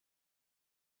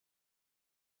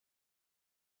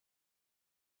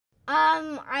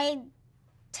I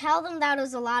tell them that it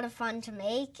was a lot of fun to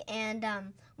make and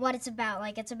what it's about.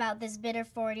 Like, it's about this bitter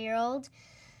 40-year-old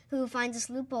who finds this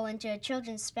loophole into a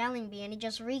children's spelling bee, and he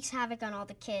just wreaks havoc on all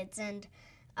the kids. And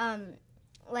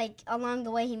like, along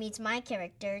the way, he meets my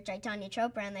character, Chaitanya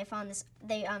Chopra, and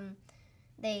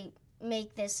they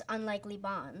make this unlikely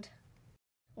bond.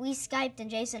 We Skyped, and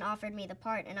Jason offered me the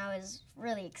part, and I was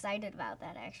really excited about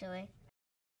that, actually.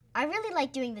 I really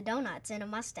like doing the donuts in a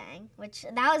Mustang,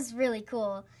 that was really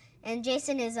cool. And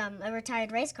Jason is a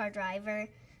retired race car driver,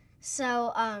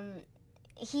 so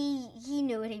he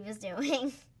knew what he was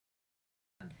doing.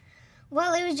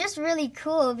 Well, it was just really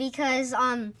cool because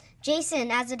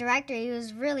Jason, as a director, he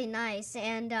was really nice,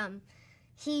 and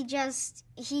he gives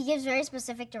very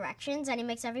specific directions, and he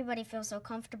makes everybody feel so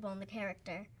comfortable in the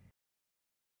character.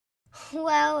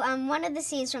 Well, one of the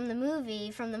scenes from the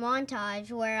movie, from the montage,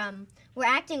 where we're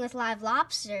acting with live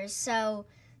lobsters, so,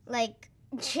 like,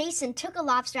 Jason took a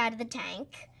lobster out of the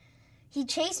tank, he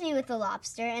chased me with the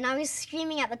lobster, and I was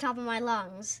screaming at the top of my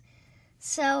lungs.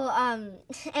 So,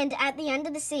 and at the end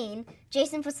of the scene,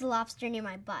 Jason puts the lobster near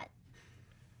my butt,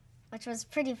 which was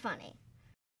pretty funny.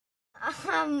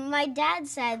 My dad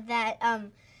said that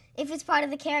if it's part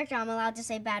of the character, I'm allowed to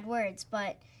say bad words,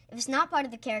 but if it's not part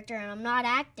of the character and I'm not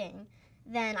acting,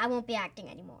 then I won't be acting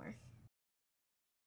anymore.